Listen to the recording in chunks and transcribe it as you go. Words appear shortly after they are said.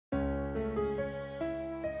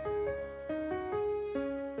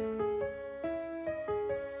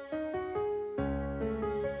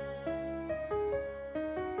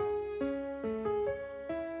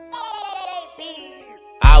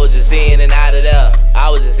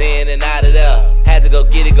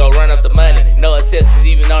get it, go run up the money. No exceptions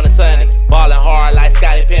even on the Sunday. Ballin' hard like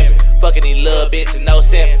Scottie Pimpin'. Fucking these little bitches, no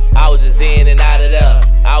simpin'. I was just in and out of there.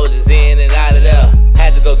 I was just in and out of there.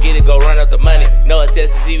 Had to go get it, go run up the money. No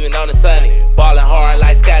exceptions even on the Sunday. Ballin' hard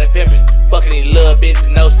like Scottie Pimpin'. Fucking these little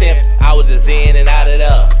bitches, no simpin'. I was just in and out of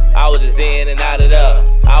there. I was just in and out of there.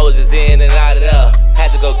 I was just in and out of there.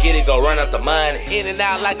 Had to go get it, go run up the money. In and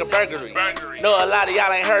out like a burglary. Know a lot of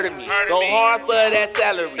y'all ain't heard of me. Go hard for that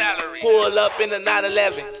salary. Pull up in the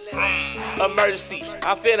 911. Emergency.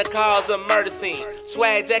 I'm finna cause a murder scene.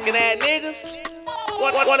 Swag jacking ass niggas.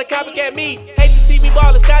 Wanna copycat me. Hate to see me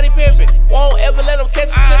ballin' Scottie Pimpin'. Won't ever let them catch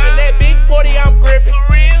you slippin'. That big 40 I'm grippin'.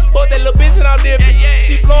 Fuck that little bitch and I'm dippin'.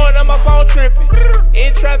 She blowin' up my phone trippin'.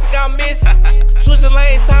 In traffic I'm missing. Switching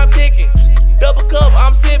lanes, time ticking. Double cup,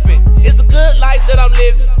 I'm sipping. It's a good life that I'm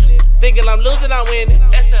living. Thinking I'm losing, I'm winning.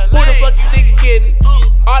 Who the fuck you think you kidding?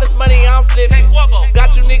 All this money I'm flipping.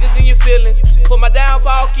 Got you niggas in your feeling. For my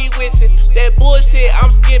downfall, keep wishing. That bullshit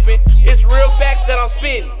I'm skipping. It's real facts that I'm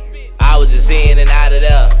spitting. I was just in and out of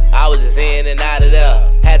there. I was just in and out of there.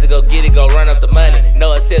 Had to go get it, go run up the money.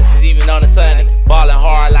 No exceptions even on the Sunday. Ballin'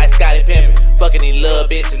 hard like Scottie Pimpin'. Fucking these little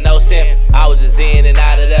bitches, no simpin'. I was just in and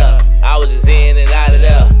out of there. I was just in and out of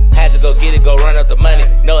there. Had to go get it, go run up the money.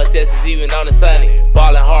 No exceptions even on the Sunday.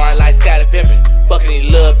 Ballin' hard like Scottie Pimpin'. Fucking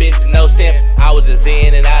these little bitches, no simpin'. I was just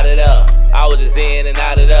in and out of there. I was just in and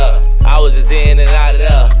out of there. I was just in and out of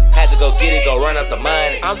there. Had to go get it, go run up the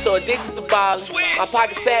money. I'm so addicted to ballin'. My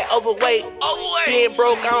pockets fat, overweight. Being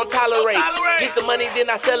broke, I don't tolerate. Get the money, then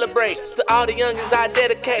I celebrate. To all the youngins, I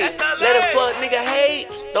dedicate. Let a fuck nigga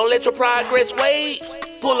hate. Don't let your progress wait.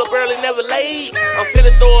 Pull up early, never late. I'm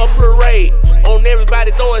finna throw a parade on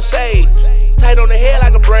everybody throwing shade. Tight on the head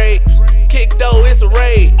like a braid. Kick dough, it's a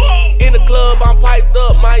raid. In the club, I'm piped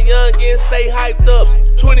up. My youngins stay hyped up.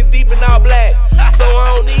 20 deep and all black. So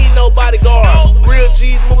I don't need no bodyguard. Real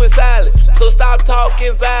G's moving silent. So stop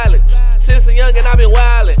talking violent. Since a youngin' I've been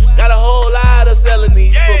wildin'. Got a whole lot of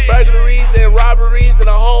felonies. From burglaries and robberies and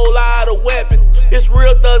a whole lot of weapons. It's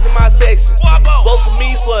real thugs in my section. Vote for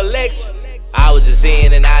me for election. I was just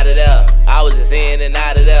in and out of there. I was just in and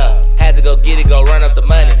out of there. Had to go get it, go run up the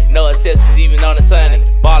money. No exceptions even on the Sunday.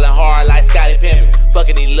 Ballin' hard like Scottie Pimpin'.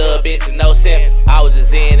 Fucking these little bitches, no simpin'. I was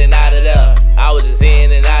just in and out of there. I was just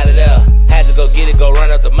in and out of there. Had to go get it, go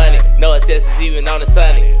run up the money. No exceptions even on the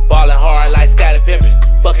Sunday. Ballin' hard like Scottie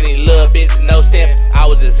Pimpin'. Fucking these little bitches, no simpin'. I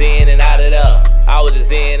was just in and out of there. I was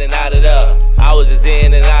just in and out of there. I was just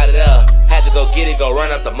in and out of there. Had to go get it, go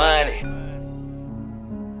run up the money.